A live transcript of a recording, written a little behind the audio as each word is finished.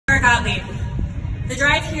Gottlieb. The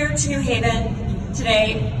drive here to New Haven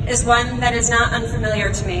today is one that is not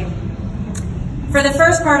unfamiliar to me. For the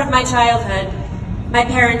first part of my childhood, my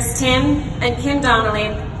parents, Tim and Kim Donnelly,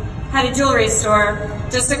 had a jewelry store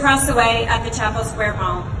just across the way at the Chapel Square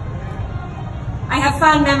Mall. I have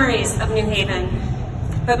fond memories of New Haven,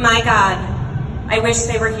 but my God, I wish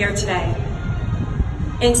they were here today.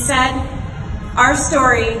 Instead, our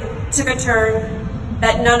story took a turn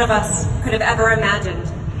that none of us could have ever imagined.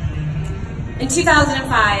 In 2005,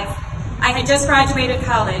 I had just graduated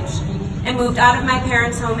college and moved out of my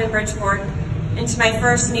parents' home in Bridgeport into my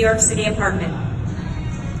first New York City apartment.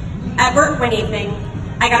 At work one evening,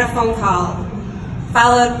 I got a phone call,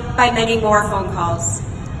 followed by many more phone calls.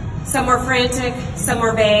 Some were frantic, some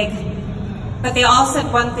were vague, but they all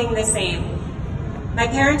said one thing the same. My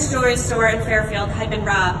parents' jewelry store in Fairfield had been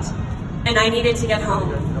robbed, and I needed to get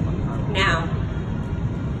home, now.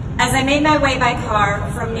 As I made my way by car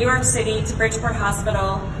from New York City to Bridgeport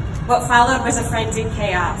Hospital, what followed was a frenzied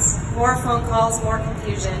chaos. More phone calls, more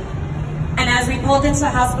confusion. And as we pulled into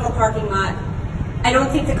the hospital parking lot, I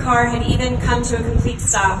don't think the car had even come to a complete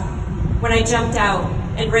stop when I jumped out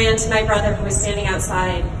and ran to my brother who was standing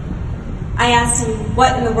outside. I asked him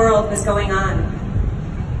what in the world was going on.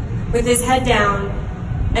 With his head down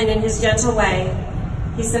and in his gentle way,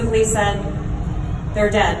 he simply said,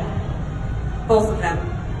 "They're dead. Both of them.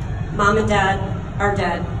 Mom and Dad are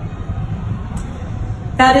dead."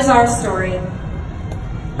 That is our story.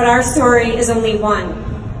 But our story is only one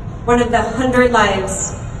of the 100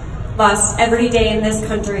 lives lost every day in this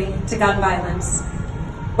country to gun violence,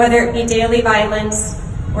 whether it be daily violence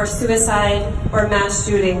or suicide or mass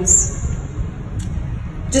shootings.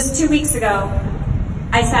 Just 2 weeks ago,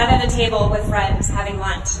 I sat at a table with friends having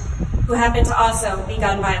lunch who happened to also be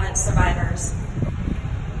gun violence survivors.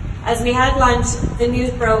 As we had lunch, the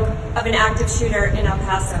news broke of an active shooter in El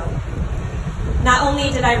Paso. Not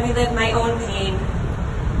only did I relive my own pain,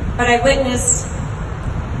 but I witnessed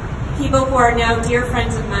people who are now dear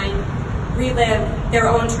friends of mine relive their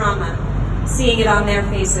own trauma, seeing it on their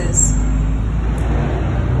faces.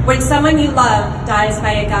 When someone you love dies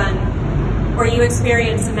by a gun, or you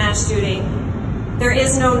experience a mass shooting, there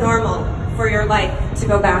is no normal for your life to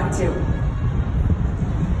go back to.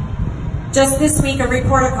 Just this week, a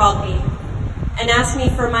reporter called me and asked me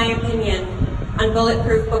for my opinion on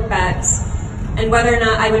bulletproof book bags and whether or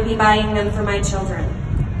not I would be buying them for my children.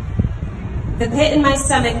 The pit in my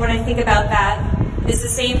stomach when I think about that is the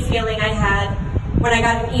same feeling I had when I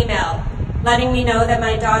got an email letting me know that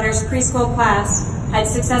my daughter's preschool class had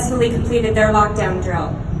successfully completed their lockdown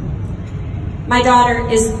drill. My daughter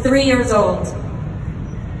is 3 years old.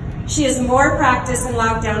 She has more practice in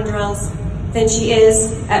lockdown drills than she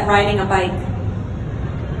is at riding a bike.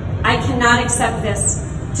 I cannot accept this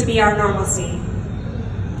to be our normalcy.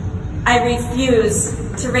 I refuse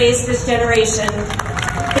to raise this generation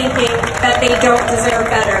thinking that they don't deserve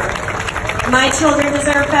better. My children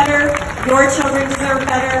deserve better, your children deserve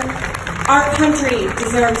better, our country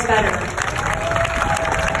deserves better.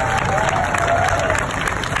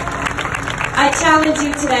 I challenge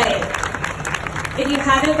you today, if you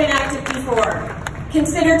haven't been active before,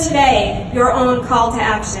 consider today your own call to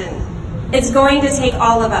action. It's going to take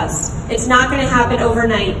all of us. It's not going to happen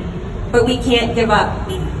overnight, but we can't give up.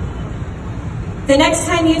 The next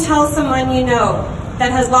time you tell someone you know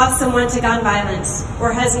that has lost someone to gun violence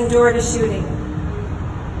or has endured a shooting,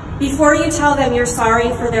 before you tell them you're sorry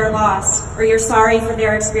for their loss or you're sorry for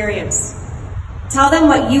their experience, tell them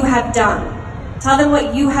what you have done. Tell them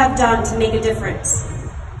what you have done to make a difference.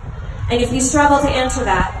 And if you struggle to answer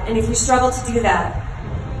that, and if you struggle to do that,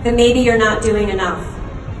 then maybe you're not doing enough.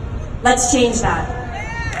 Let's change that.